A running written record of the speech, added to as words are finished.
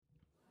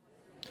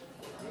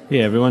Hey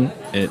everyone,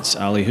 it's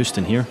Ali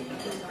Houston here.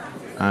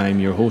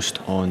 I'm your host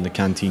on the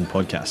Canteen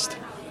podcast,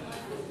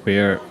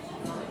 where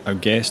our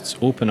guests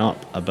open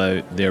up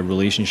about their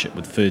relationship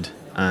with food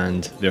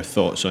and their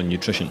thoughts on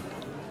nutrition.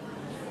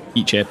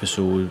 Each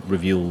episode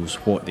reveals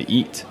what they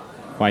eat,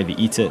 why they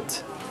eat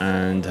it,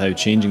 and how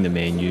changing the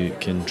menu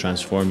can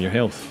transform your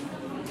health.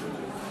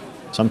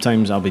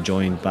 Sometimes I'll be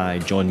joined by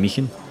John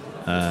Meehan.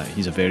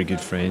 He's a very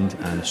good friend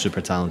and a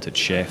super talented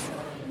chef.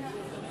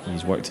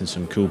 He's worked in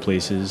some cool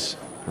places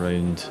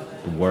around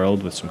the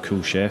world with some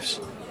cool chefs,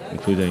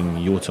 including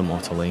Yotam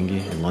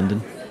Ottolenghi in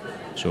London.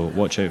 So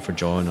watch out for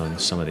John on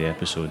some of the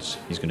episodes.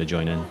 He's going to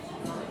join in.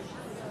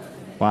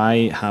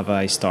 Why have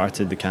I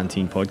started the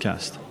Canteen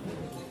podcast?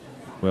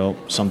 Well,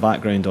 some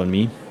background on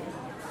me.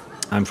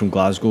 I'm from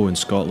Glasgow in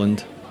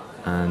Scotland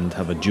and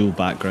have a dual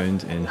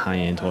background in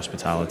high-end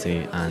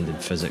hospitality and in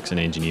physics and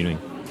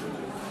engineering.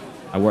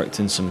 I worked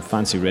in some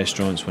fancy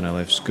restaurants when I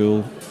left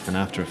school, and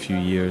after a few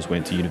years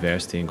went to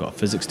university and got a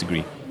physics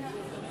degree.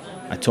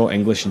 I taught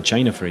English in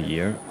China for a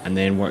year and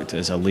then worked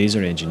as a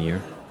laser engineer,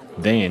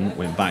 then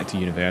went back to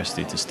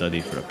university to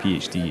study for a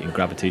PhD in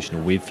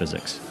gravitational wave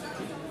physics.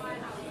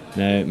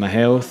 Now, my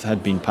health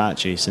had been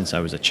patchy since I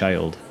was a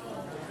child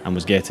and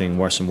was getting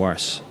worse and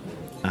worse.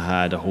 I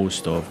had a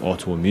host of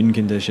autoimmune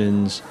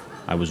conditions,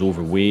 I was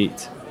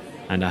overweight,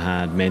 and I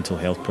had mental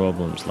health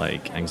problems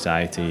like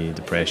anxiety,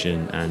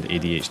 depression, and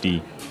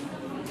ADHD.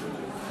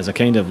 As a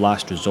kind of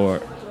last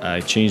resort,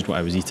 I changed what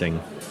I was eating,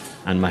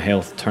 and my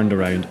health turned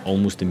around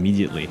almost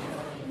immediately.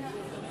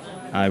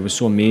 I was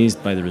so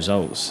amazed by the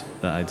results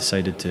that I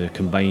decided to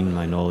combine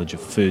my knowledge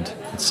of food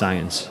and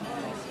science,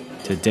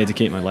 to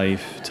dedicate my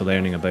life to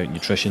learning about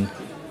nutrition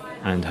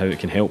and how it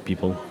can help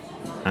people,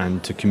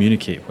 and to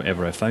communicate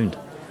whatever I found.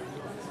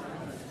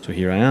 So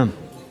here I am.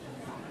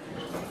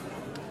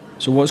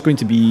 So what's going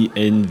to be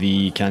in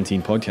the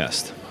Canteen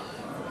podcast?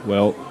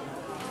 Well,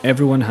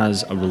 everyone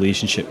has a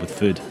relationship with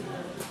food.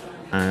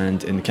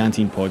 And in the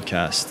Canteen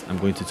podcast, I'm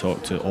going to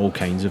talk to all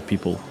kinds of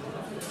people,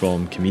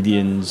 from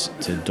comedians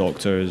to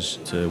doctors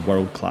to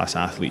world-class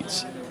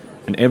athletes,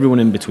 and everyone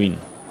in between,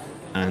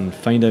 and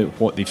find out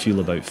what they feel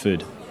about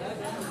food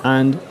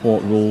and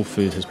what role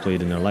food has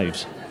played in their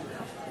lives.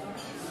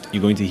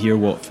 You're going to hear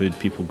what food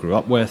people grew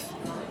up with,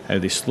 how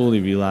they slowly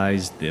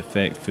realised the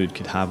effect food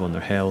could have on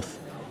their health,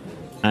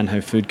 and how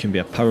food can be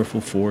a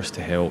powerful force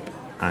to help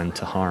and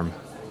to harm.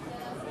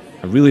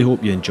 I really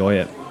hope you enjoy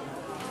it.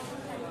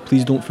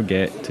 Please don't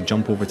forget to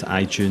jump over to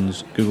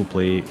iTunes, Google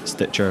Play,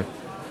 Stitcher,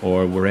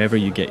 or wherever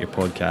you get your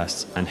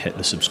podcasts and hit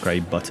the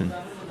subscribe button.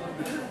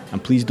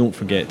 And please don't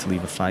forget to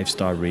leave a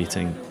 5-star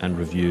rating and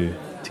review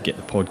to get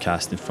the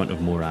podcast in front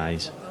of more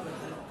eyes.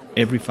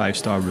 Every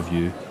 5-star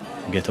review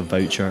will get a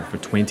voucher for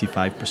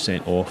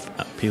 25% off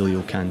at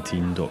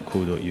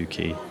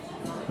paleocanteen.co.uk,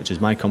 which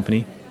is my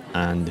company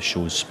and the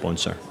show's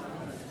sponsor.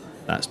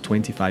 That's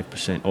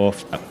 25%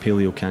 off at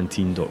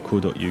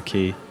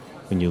paleocanteen.co.uk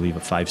when you leave a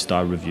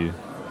 5-star review.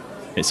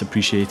 It's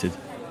appreciated.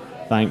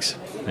 Thanks,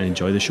 and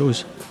enjoy the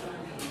shows.